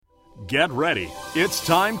Get ready. It's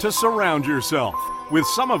time to surround yourself with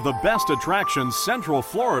some of the best attractions Central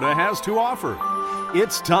Florida has to offer.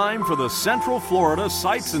 It's time for the Central Florida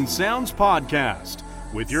Sights and Sounds Podcast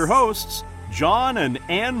with your hosts, John and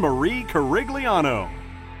Anne Marie Carigliano.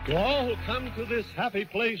 To all who come to this happy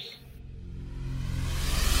place,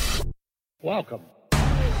 welcome.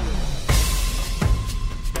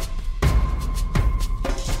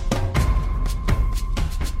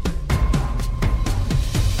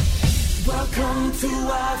 Welcome to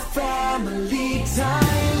our family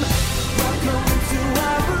time. Welcome to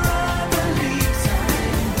our brotherly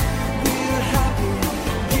time. We're happy,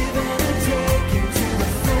 giving and taking to the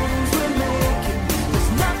friends we're making. There's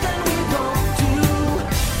nothing we won't do.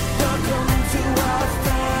 Welcome to our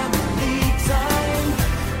family time.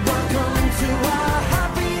 Welcome to our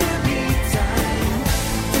happy time.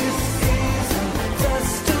 This is a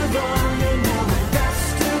festival, and now the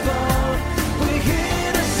best of all, we're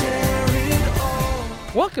here to share it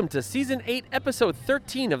all. Welcome to Season 8, Episode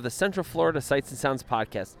 13 of the Central Florida Sights and Sounds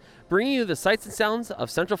Podcast, bringing you the sights and sounds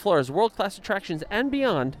of Central Florida's world-class attractions and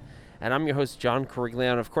beyond. And I'm your host, John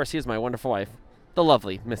Carigliano. Of course, he is my wonderful wife, the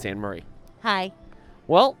lovely Miss Anne Marie. Hi.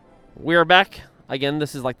 Well, we are back. Again,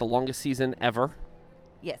 this is like the longest season ever.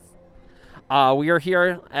 Yes. We are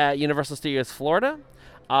here at Universal Studios Florida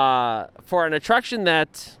for an attraction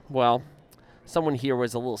that, well, someone here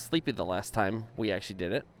was a little sleepy the last time we actually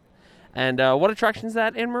did it. And what attraction is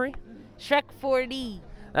that, Anne Marie? Shrek 4D.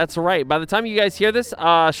 That's right. By the time you guys hear this,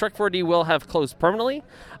 Shrek 4D will have closed permanently.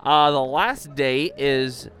 The last day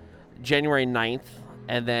is January 9th,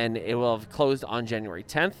 and then it will have closed on January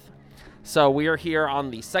 10th. So we are here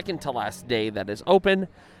on the second to last day that is open.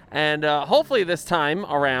 And hopefully this time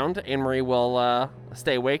around, Anne Marie will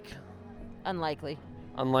stay awake. Unlikely.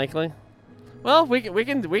 Unlikely. Well, we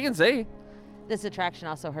can see. This attraction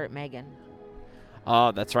also hurt Megan.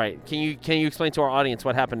 Oh, that's right. Can you explain to our audience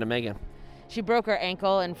what happened to Megan? She broke her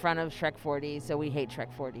ankle in front of Shrek 4D, so we hate Shrek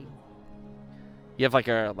 4D. You have like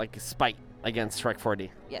a spite against Shrek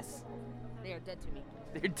 4D. Yes. They are dead to me.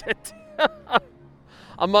 They're dead.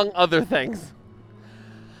 Among other things.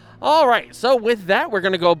 All right. So with that, we're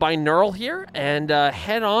going to go binaural here and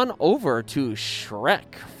head on over to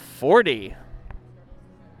Shrek 4D.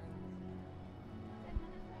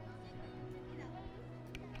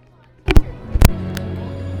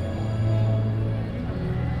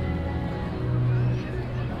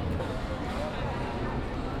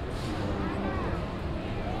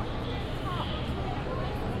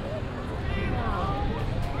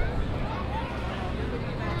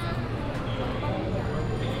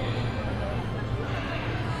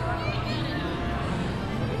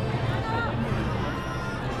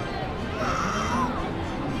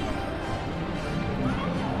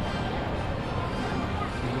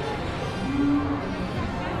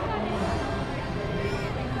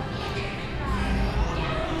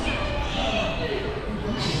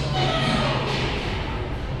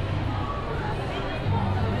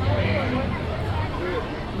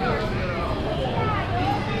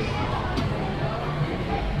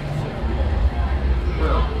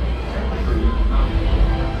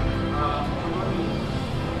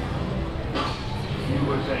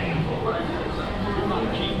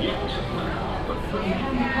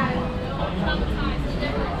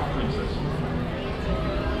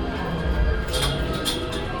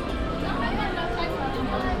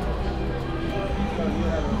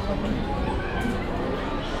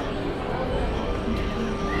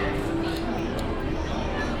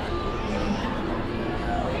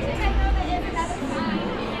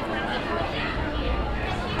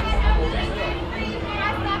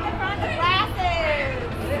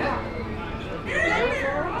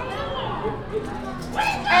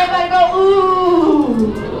 Everybody go, ooh!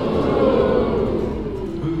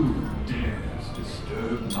 Who dares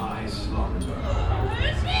disturb my slumber?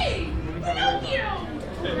 It's me, Pinocchio!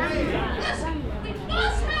 Listen, we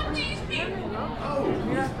must help these people!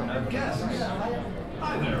 Oh, guests.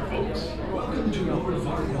 Hi there, folks. Welcome to Lord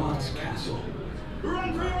Vargont's castle.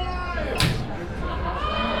 Run for your lives!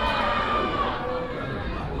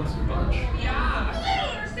 Let's bunch. Yeah, but they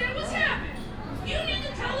don't understand what's happened. You need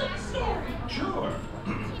to tell them a story. Sure.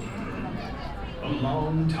 A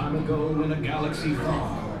long time ago in a galaxy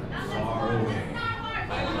far, far away.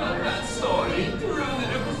 I love that story. True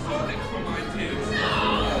that it was perfect for my kids. No!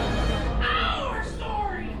 Our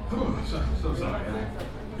story! Oh, so sorry.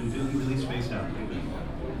 I've been feeling really spaced out lately.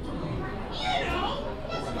 You know,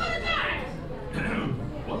 once upon a time.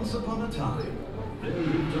 Once upon a time, there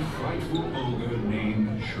lived a frightful ogre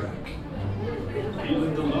named Shrek. He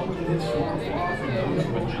lived alone in his swamp, far from those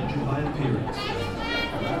who would judge him by appearance,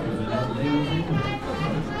 rather than as they would think.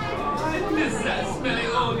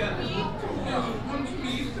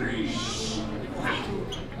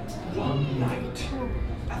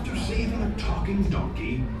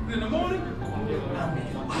 Donkey. In the morning?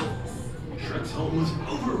 Shrek's home was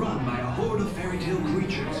overrun by a horde of fairy tale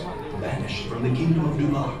creatures, banished from the kingdom of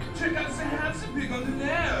Duloc. Check out the handsome pig under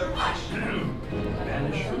there.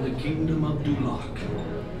 Banished from the kingdom of Duloc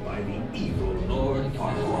by the evil Lord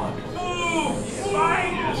Farquaad. Oh,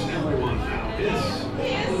 fine! Yes, everyone now. This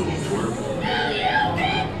little twerp.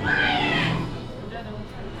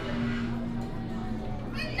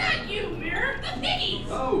 Not you, Mirror. The piggies.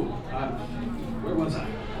 Oh, where was I?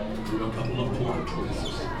 Through a couple of plot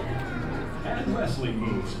twists and wrestling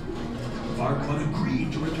moves. Farquaad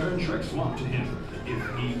agreed to return Shrek's swamp to him if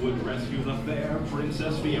he would rescue the fair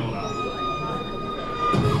Princess Fiona.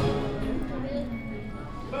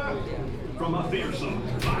 From a fearsome,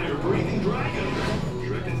 fire-breathing dragon,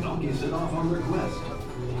 Shrek and Donkey set off on their quest.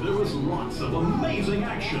 There was lots of amazing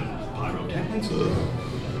action, pyrotechnics,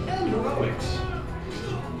 and heroics.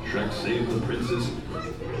 Shrek saved the princess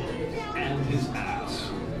and his ass.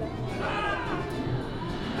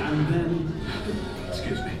 And then,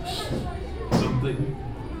 excuse me, something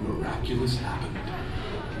miraculous happened.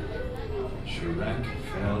 Shrek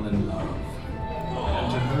fell in love.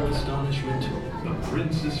 And to her astonishment, the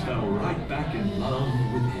princess fell right back in love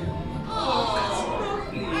with him. Oh, that's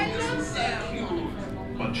lovely. I love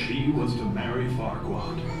that. But she was to marry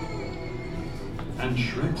Farquaad. And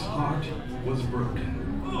Shrek's heart was broken.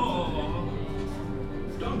 Oh.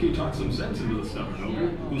 Donkey talked some sense into the stubborn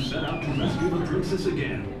ogre, who set out to rescue the princess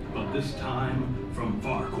again, but this time from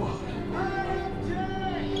Farquaad.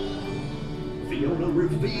 Fiona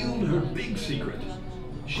revealed her big secret.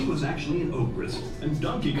 She was actually an ogress, and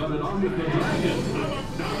Donkey got it on with the dragon.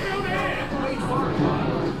 Great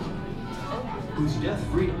Farquaad, whose death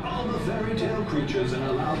freed all the fairy tale creatures and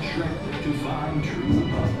allowed Shrek to find true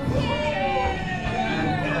love.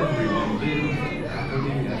 And everyone lived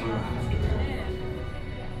happily ever after.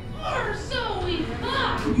 Or so we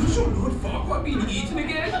thought. You saw Lord Farquaad being eaten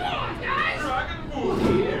again? Come on, guys. Dragon food.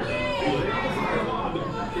 Here, Farquaad.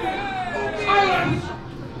 Silence!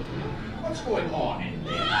 What's going on in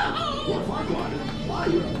there? Lord Farquaad, why,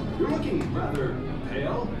 you're looking rather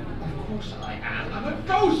pale. Of course I am. I'm a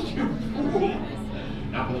ghost, you fool!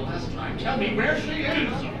 Now, for the last time, tell me where she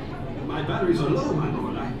is! My batteries are low, my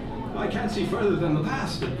lord. I can't see further than the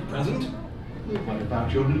past at present. What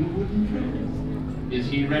about your little wooden friend? Is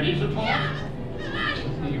he ready to talk?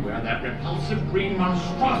 Tell me where that repulsive green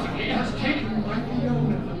monstrosity has taken my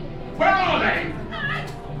Fiona. Where are they?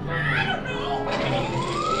 I don't know.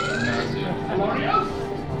 Glorious?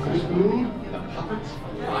 Smooth, the puppets,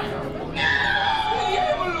 fire.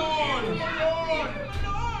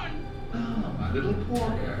 My little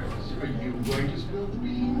porkers, are you going to spill the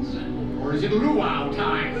beans? Or is it luau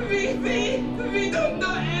time? We don't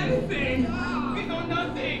know anything. We know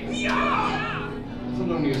nothing. Yeah!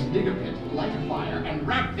 Thelonious, dig a pit, light a fire, and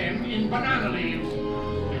wrap them in banana leaves.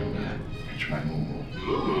 And fetch my moo.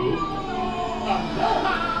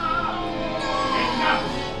 Aloha! Enough!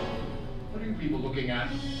 What are you people looking at?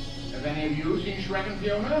 Have any of you seen Shrek and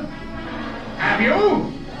Fiona? Have you?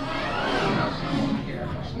 Now someone here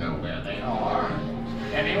must know where they are.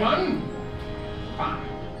 Anyone? Fine.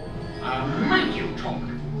 I'll make you talk.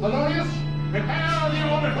 Thelonious, prepare the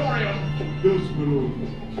auditorium. Yes, my lord.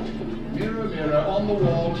 Mirror, mirror on the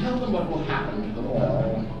wall, tell them what will happen to them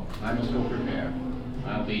all. I must go prepare.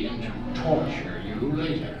 I'll be in to torture you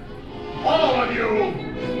later. All of you!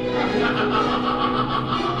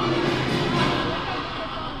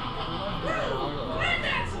 And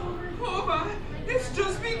that's over. Oh my, it's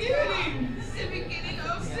just beginning. It's the beginning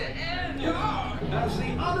of the end. Yeah. As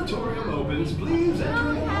the auditorium opens, please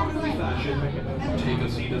enter in an orderly fashion and take a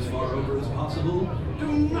seat as far over as possible. Do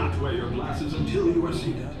not wear your glasses until you are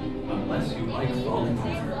seated, unless you like falling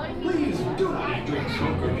over. Please do not eat, drink,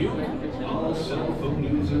 smoke, or puke. All cell phone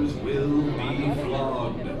users will be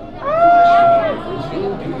flogged. Photographers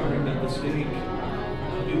will be burned at the stake.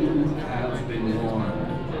 You have been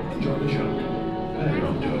warned. Enjoy the show. I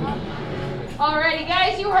don't do it. Alrighty,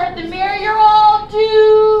 guys, you heard the mirror. You're all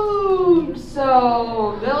doomed.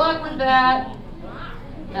 So, good luck with that.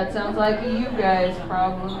 That sounds like a you guys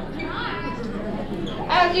problem.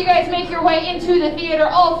 As you guys make your way into the theater,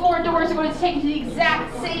 all four doors are going to take you to the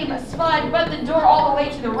exact same spot, but the door all the way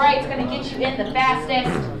to the right is going to get you in the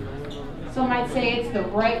fastest. Some might say it's the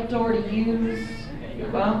right door to use.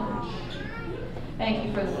 Well, thank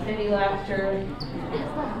you for the pity laughter. It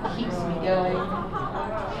keeps me going.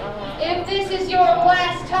 If this is your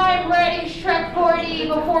last time riding Shrek 4D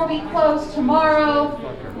before we close tomorrow,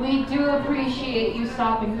 we do appreciate you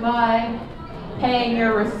stopping by, paying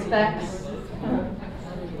your respects.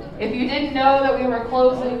 If you didn't know that we were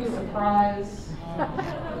closing, surprise.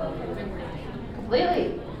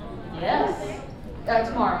 Lily. Yes.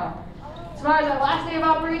 Tomorrow. Tomorrow's our last day of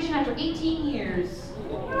operation after 18 years.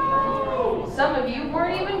 Some of you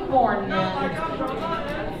weren't even born then.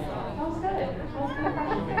 That was good.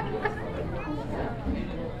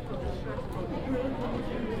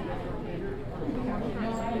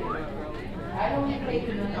 I don't get paid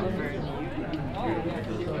for doing that.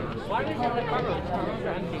 Why did you have the cover?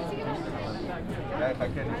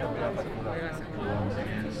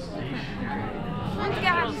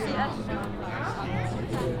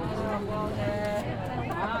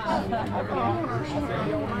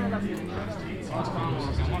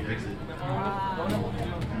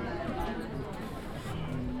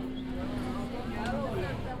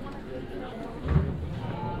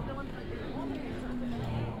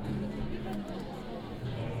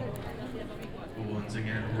 Once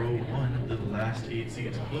again, row 1 of the last 8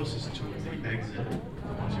 seats closest to the exit, the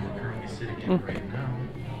ones you are currently sitting in right now,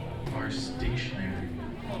 are stationary.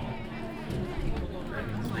 That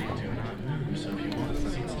means they do not move, so if you want the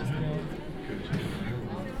seats to move, go to the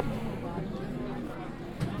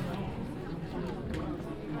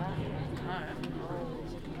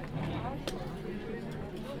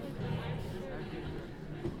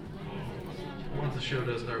Once the show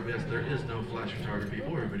does start, yes, there is no flash photography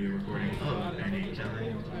or video recording of any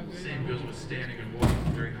kind. Same goes with standing and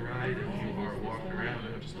walking during the ride. If you are walking around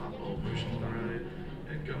and have to stop all motion of the ride,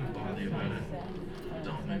 and don't bother you about it.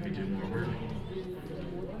 Don't make me do more work.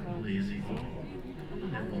 I'm lazy. I'll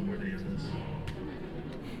have one more day of this.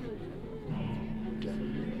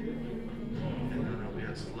 And then I'll be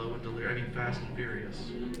at slow and delirious. I mean, fast and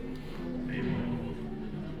furious. Maybe.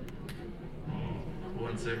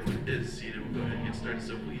 Once everyone is seated, we'll go ahead and get started,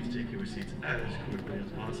 so please take your seats as quickly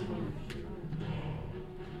as possible.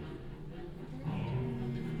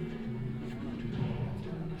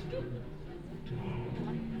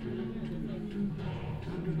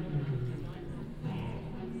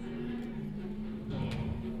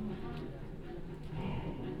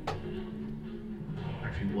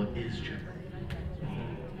 Actually, what is Jeopardy?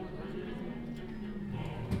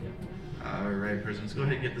 Alright, persons, go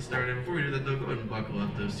ahead and get this started. Before we do that, though, go ahead and buckle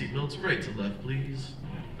up those seatbelts right to left, please.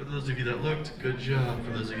 For those of you that looked, good job.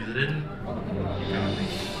 For those of you that didn't, you got me.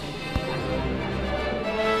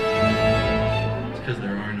 It's because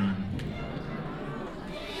there are none.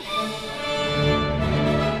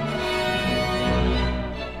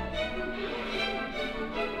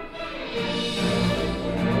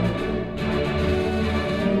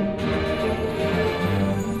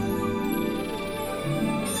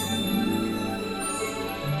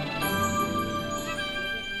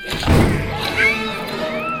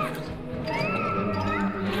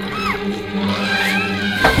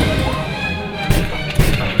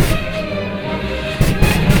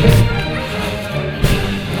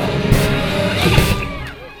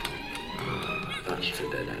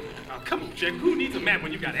 Who needs a map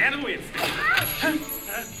when you got animal instinct?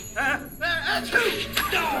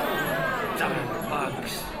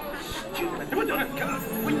 Bugs. Stupid. Come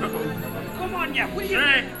on, yeah.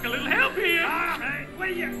 Shrek, a little help here. What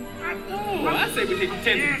are you? Oh, I say we take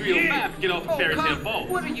 10 to 305 to get off the fairy tale vault.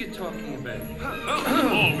 What are you talking about?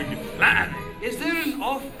 Oh, we can fly. Is there an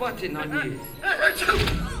off button on you?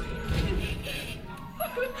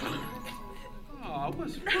 Oh,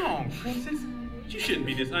 what's wrong, princess? You shouldn't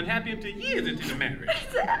be this unhappy until years into the marriage.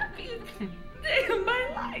 It's the happiest day of my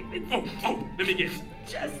life. It's let me guess.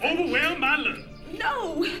 Just overwhelmed by love.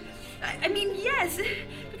 No. I mean, yes.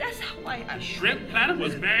 But that's how I... Shrimp platter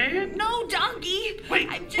was bad? No, donkey. Wait,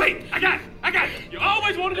 I got it. You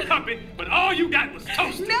always wanted a puppet, but all you got was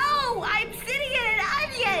toast. No, I'm sitting in an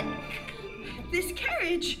onion. This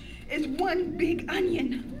carriage is one big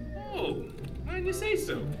onion. Oh, why didn't you say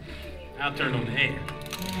so? I'll turn on the air.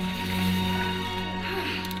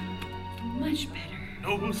 Much better.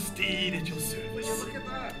 Noble steed at your service. Look at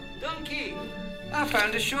that. Donkey, I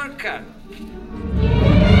found a shortcut.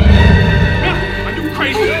 Are you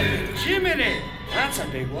crazy? Jiminy, that's a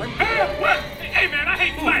big one. What? Hey, man, I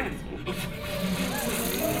hate spiders.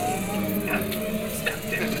 Stop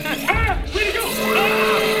there. Where'd he go?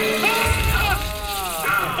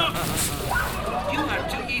 You are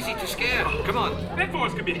too easy to scare. Come on. That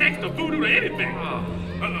voice could be hexed or voodoo or anything.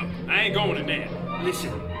 I ain't going in there.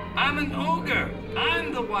 Listen, I'm an ogre.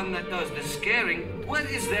 I'm the one that does the scaring. What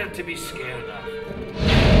is there to be scared of?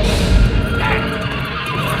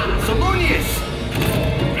 Simonius!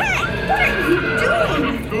 Hey, what are you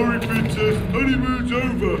doing? Sorry, princess. Honeymoon's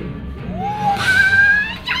over.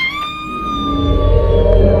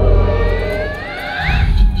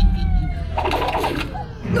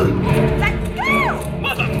 That girl!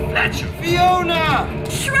 Mother Fletcher! Fiona!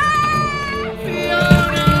 Shrek!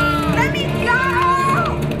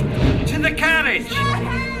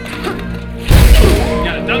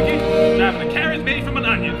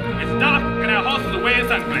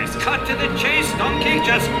 to the chase, donkey.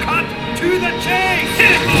 Just cut to the chase.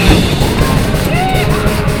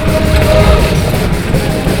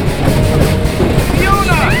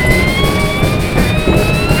 Fiona!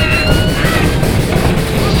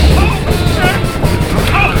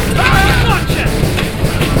 Watch it!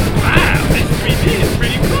 Wow, this 3D is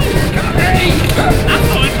pretty cool. Hey! I'm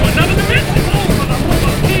going to another dimension. Oh, for the love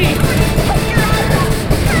of King.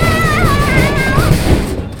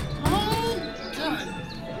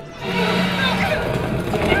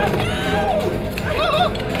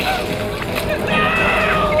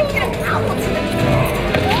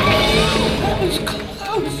 That was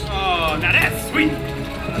close. Oh, now that's sweet.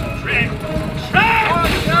 Shrek!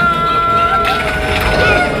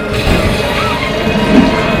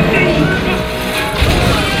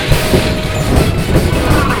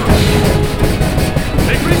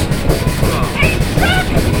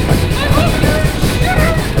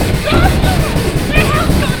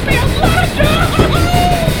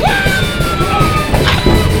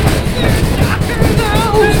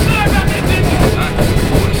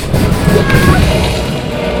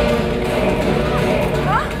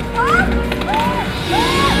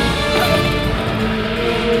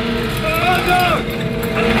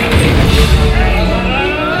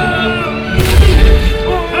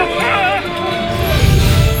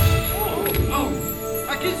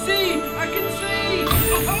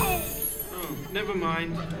 Never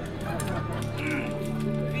mind.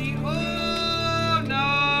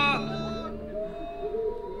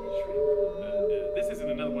 This isn't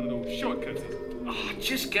another one of those shortcuts, is it? Oh,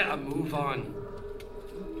 just get a move on.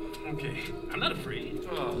 Okay, I'm not afraid.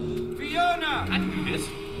 Oh, Fiona! I can do this.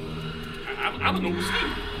 I'm a normal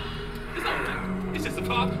student. It's all right. It's just a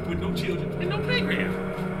park with no children and no playground.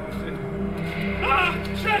 Ah!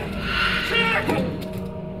 Shrek! Shrek!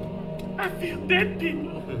 I feel dead people.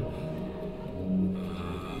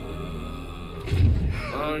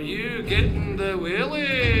 Are you getting the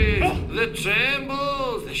willies, the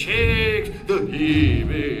trembles, the shakes, the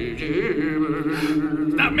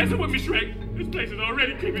heebie-jeebies? Stop messing with me, Shrek. This place is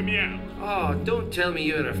already creeping me out. Oh, don't tell me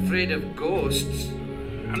you're afraid of ghosts.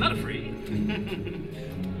 I'm not afraid.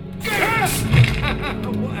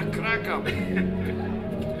 What a crack up.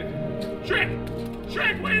 Shrek!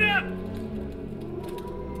 Shrek, wait up!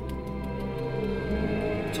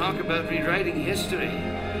 Talk about rewriting history.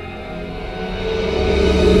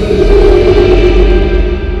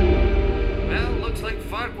 Well, looks like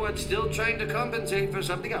Farquaad's still trying to compensate for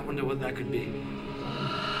something. I wonder what that could be.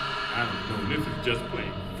 I don't know. This is just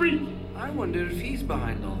plain freak. I wonder if he's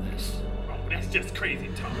behind all this. Oh, that's just crazy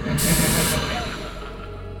talk.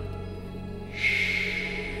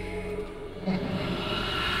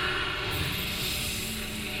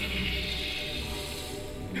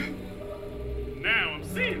 Now I'm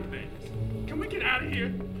seeing things. Can we get out of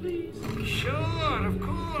here, please? Sure, of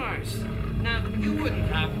course. Now, you wouldn't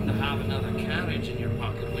happen to have another carriage in your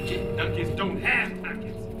pocket, would you? Donkeys don't have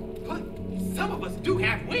pockets. But some of us do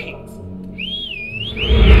have wings.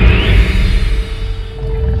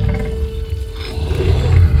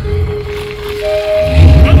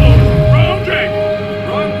 Wrong drink!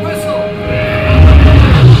 Wrong whistle!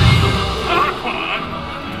 Farquaad!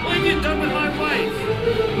 What have you done with my wife?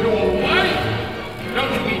 Your wife?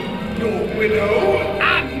 Don't you mean your widow? I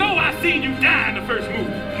know I seen you die in the first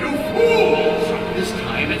movie. You fools! This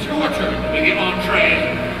time it's your turn to begin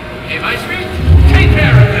entree. Hey, my sweet, take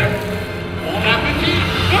care of them. Bon appetit!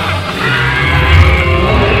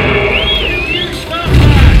 You stop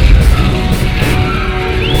that!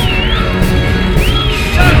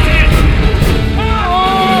 Shut it!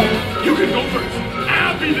 Oh! You can go first.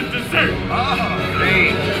 I'll be the dessert. Oh,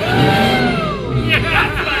 great. Yeah,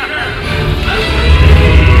 that's my girl.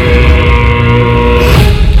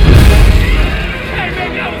 Hey,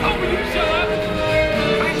 baby, I was hoping you'd show up.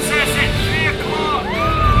 Princess at 3 o'clock.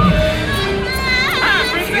 Hi,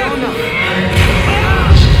 Princess.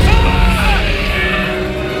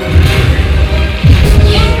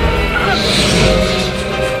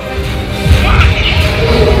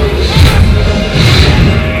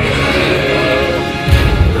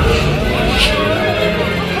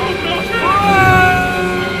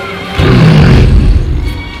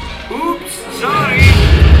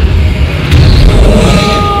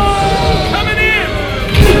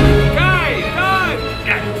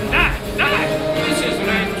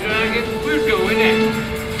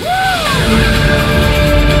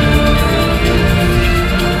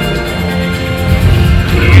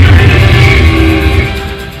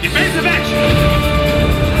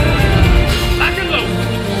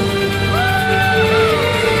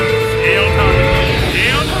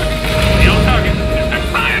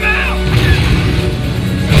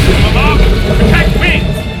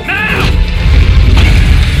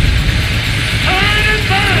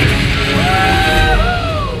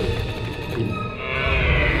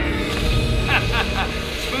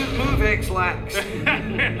 Six Flags.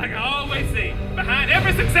 Like I always say, behind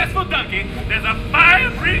every successful donkey, there's a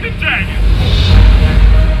fire-breathing dragon.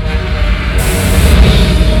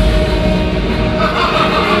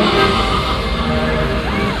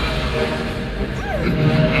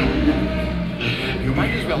 You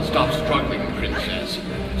might as well stop struggling, Princess.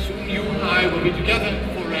 Soon you and I will be together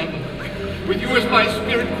forever. With you as my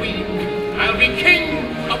spirit queen, I'll be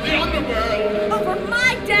king of the underworld. Over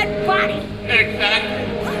my dead body. Exactly.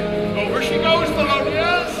 Over she goes,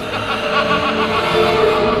 Thelonious.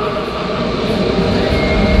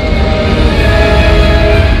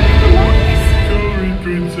 Sorry,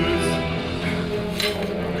 Princess.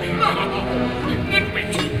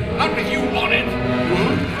 Nitwit, how did you want it?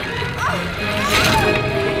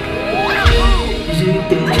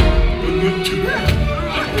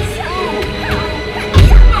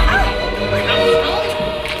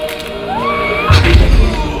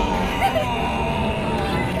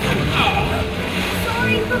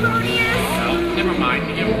 Sorry, Thelonious. Well, never mind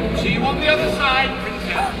him. See you on the other side,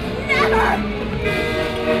 Princess. Never.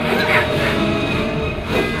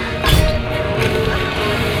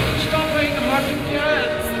 Stop playing the marching piano.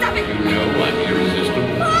 Stop it. You know I'm irresistible.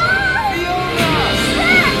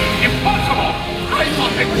 Impossible! I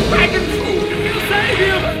thought it was dragon food! Save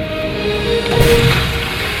him!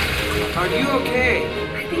 Are you okay?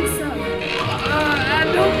 I think so. I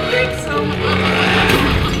don't think so.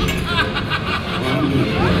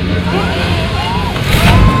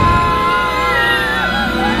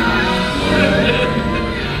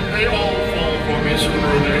 They all fall for me sooner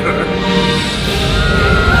or later.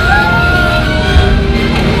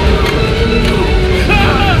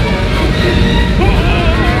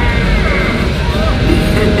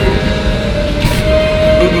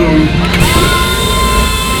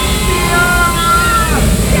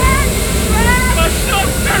 My short,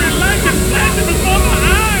 very life is flashing before my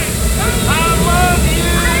eyes. I love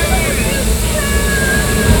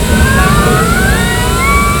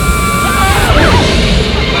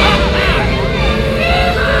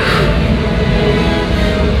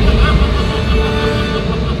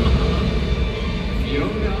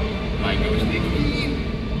Fiona, my ghostly queen,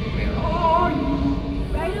 where are you?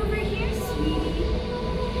 Right over here, sweetie.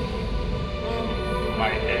 My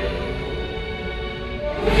head.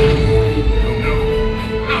 Oh no.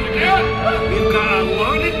 Not again! We've got a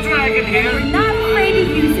loaded dragon here. We're not afraid to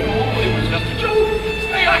use it. Oh, it was just a joke.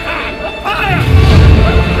 Stay like that! Fire!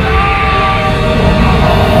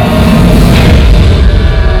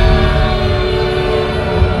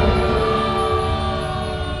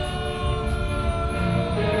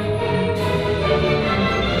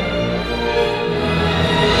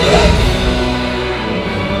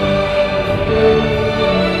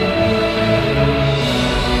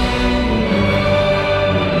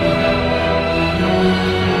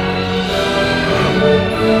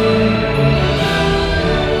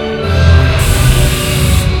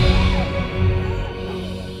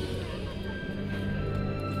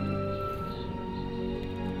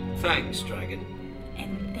 Thanks, dragon.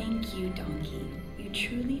 And thank you, donkey. You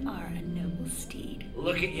truly are a noble steed.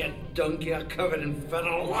 Look at you, donkey. I'm covered in fat.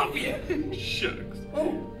 I love you. Shucks.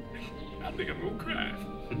 Oh, I think I'm gonna cry.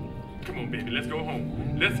 Come on, baby, let's go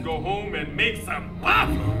home. Let's go home and make some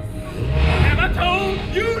waffles. Have I told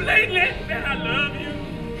you lately that I love you?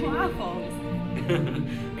 Waffles.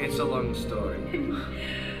 It's a long story.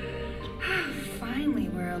 Finally,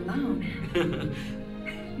 we're alone.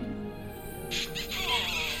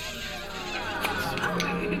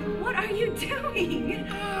 What are you doing?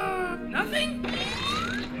 Nothing?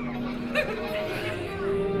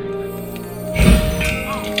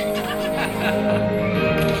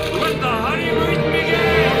 Let the honeymoon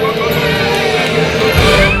begin!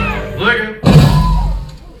 Look at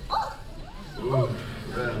Ooh,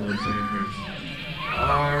 that looks like it hurts.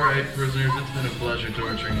 Alright, prisoners, it's been a pleasure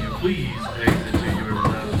torturing you. Please exit to your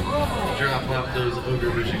left. Drop off those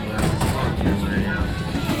ogre-wishing glasses on your way out.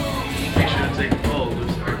 Make sure to take all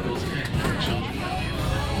those articles and your children with you.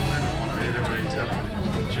 I don't want everybody telling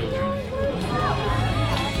the children.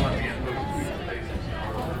 Want to get both places.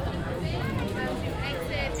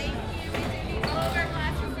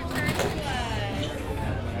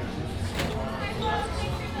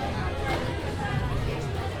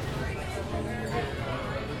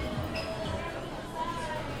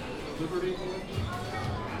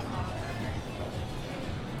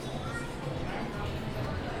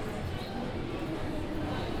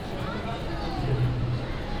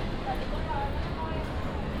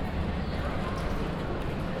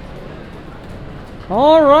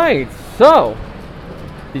 All right. So,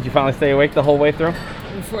 did you finally stay awake the whole way through?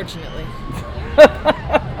 Unfortunately.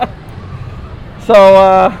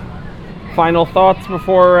 So, final thoughts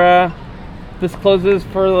before this closes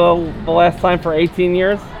for the last time for 18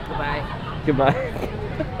 years? Goodbye.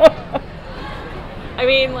 I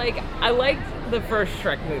mean, like, I liked the first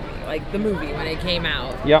Shrek movie, like the movie when it came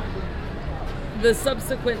out. Yep. The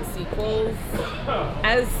subsequent sequels,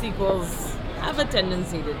 as sequels have a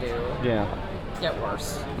tendency to do, get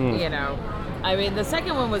worse. You know, I mean, the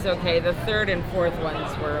second one was okay. The third and fourth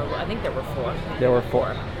ones were, I think there were four. There were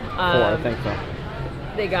four. I think so.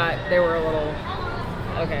 They were a little,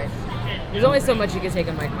 okay. There's only so much you can take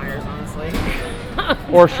of Mike Myers, honestly.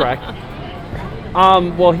 Or Shrek.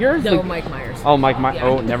 Well, here's Mike Myers. Oh, Mike Myers. Yeah.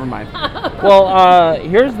 Oh, never mind. Well,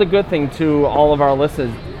 here's the good thing to all of our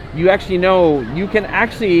listeners. You actually know you can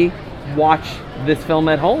actually watch this film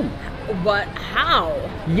at home. What? How?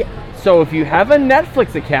 Yeah. So if you have a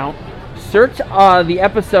Netflix account, search the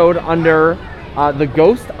episode under The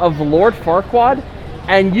Ghost of Lord Farquaad,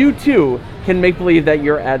 and you too can make believe that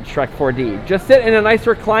you're at Shrek 4D. Just sit in a nice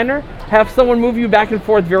recliner, have someone move you back and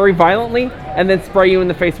forth very violently, and then spray you in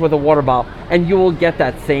the face with a water bottle, and you will get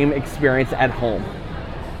that same experience at home.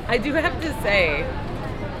 I do have to say,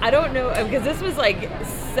 I don't know, because this was like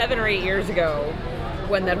 7 or 8 years ago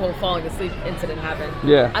when that whole falling asleep incident happened.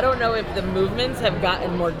 Yeah. I don't know if the movements have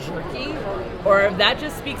gotten more jerky, or if that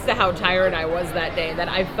just speaks to how tired I was that day, that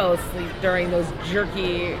I fell asleep during those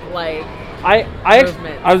jerky, like, I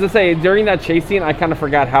was gonna say, during that chase scene, I kind of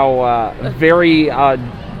forgot how very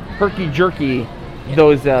herky-jerky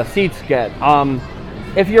those seats get.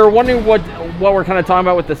 If you're wondering what we're kind of talking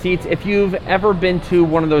about with the seats, if you've ever been to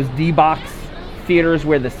one of those D-box theaters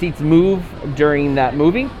where the seats move during that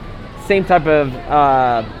movie, same type of,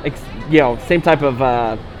 I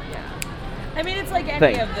mean, it's like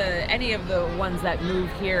any of the ones that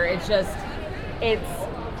move here. It's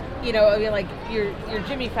you know, I mean, like your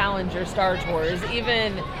Jimmy Fallon's, your Star Tours,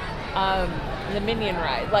 even the Minion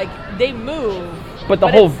ride, like they move. But the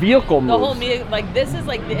whole vehicle moves. The whole like this is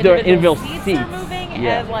like the individual seats are moving,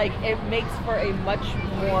 and like it makes for a much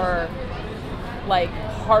more like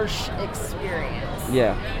harsh experience.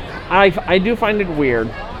 Yeah, I do find it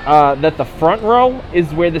weird that the front row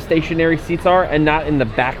is where the stationary seats are and not in the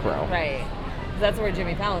back row. Right. That's where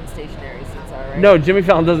Jimmy Fallon's stationary seats are, right? No, Jimmy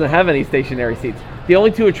Fallon doesn't have any stationary seats. The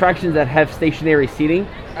only two attractions that have stationary seating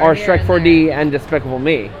are Shrek 4D and Despicable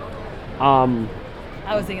Me. I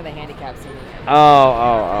was thinking the handicap seating.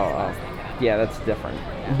 Oh. Yeah, that's different.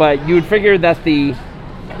 But you would figure that the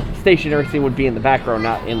stationary seat would be in the back row,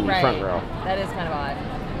 not in the front row. That is kind of odd.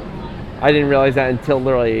 I didn't realize that until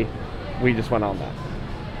literally we just went on that.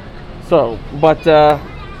 So, but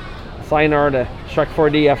sayonara to Shrek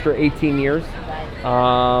 4D after 18 years.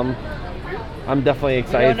 I'm definitely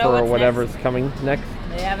excited for whatever's coming next.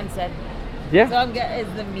 They haven't said. Yeah. So is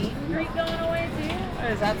the meet and greet going away too, or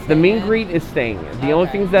is that? The meet and greet is staying. The only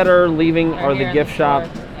things that are leaving are the gift shop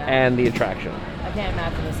and the attraction. I can't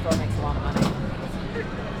imagine the store makes a lot of money.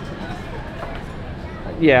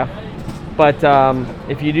 Yeah, but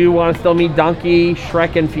if you do want to still meet Donkey,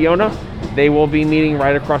 Shrek, and Fiona, they will be meeting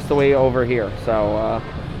right across the way over here. So,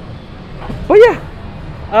 but yeah,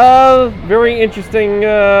 very interesting.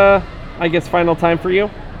 I guess final time for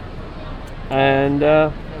you. And it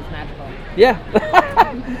was magical. Yeah.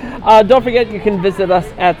 Don't forget, you can visit us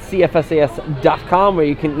at cfsas.com, where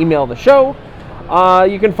you can email the show.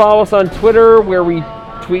 You can follow us on Twitter, where we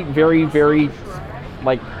tweet very, very,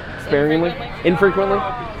 infrequently.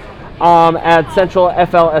 At Central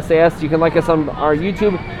FLSAS. You can like us on our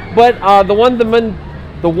YouTube. But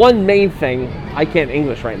the one main thing, I can't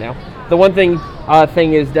English right now. The one thing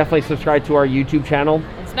is definitely subscribe to our YouTube channel.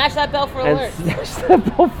 And smash that bell for alerts. And smash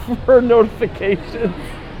that bell for notifications.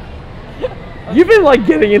 You've been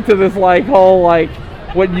getting into this whole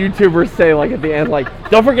what YouTubers say at the end,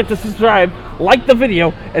 don't forget to subscribe, like the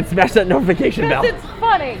video, and smash that notification bell. It's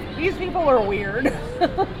funny. These people are weird.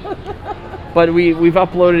 But we've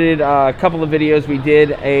uploaded a couple of videos. We did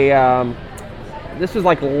this was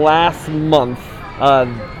last month,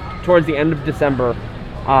 towards the end of December.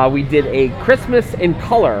 We did a Christmas in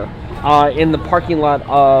color in the parking lot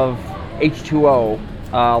of H2O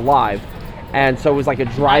live. And so it was a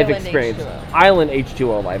drive Island experience. H2O. Island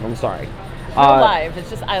H2O live, I'm sorry. Not live, it's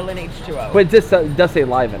just Island H2O. But it does say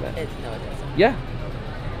live in it. No, it doesn't. Yeah.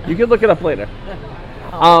 You can look it up later.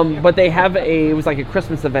 But they have it was a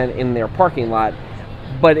Christmas event in their parking lot,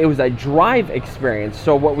 but it was a drive experience.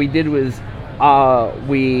 So what we did was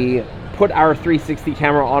we put our 360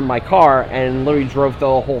 camera on my car and literally drove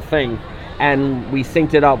the whole thing, and we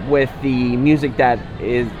synced it up with the music that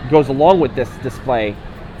goes along with this display.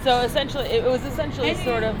 So essentially, it was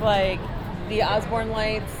sort of like the Osborne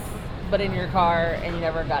lights, but in your car, and you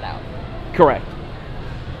never got out. Correct.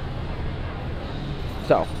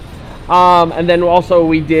 So, and then also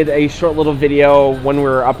we did a short little video when we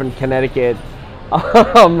were up in Connecticut.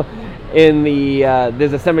 In the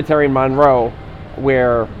there's a cemetery in Monroe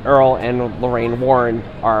where Earl and Lorraine Warren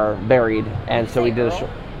are buried, and so we did a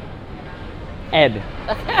short. Ed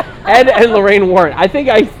and Lorraine Warren. I think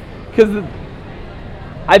because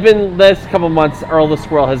I've been this couple months. Earl the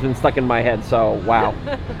Squirrel has been stuck in my head. So wow.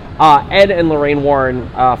 Ed and Lorraine Warren,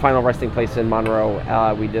 final resting place in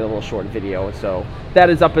Monroe. We did a little short video, so that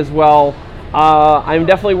is up as well. I'm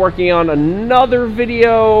definitely working on another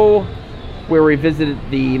video where we visited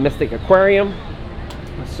the Mystic Aquarium,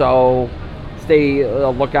 so stay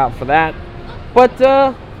lookout for that.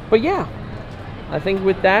 But yeah, I think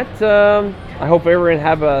with that, I hope everyone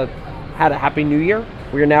had a happy New Year.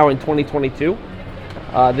 We are now in 2022.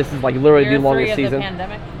 This is like literally the longest season.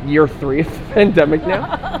 Year 3 of the pandemic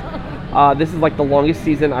now. This is like the longest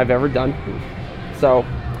season I've ever done. So,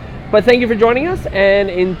 but thank you for joining us, and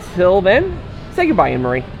until then, say goodbye,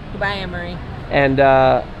 Anne-Marie. Goodbye, Anne-Marie. And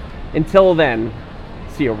until then,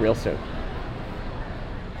 see you real soon.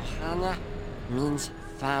 Hana means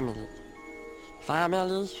family.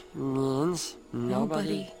 Family means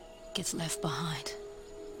nobody gets left behind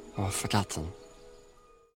or forgotten.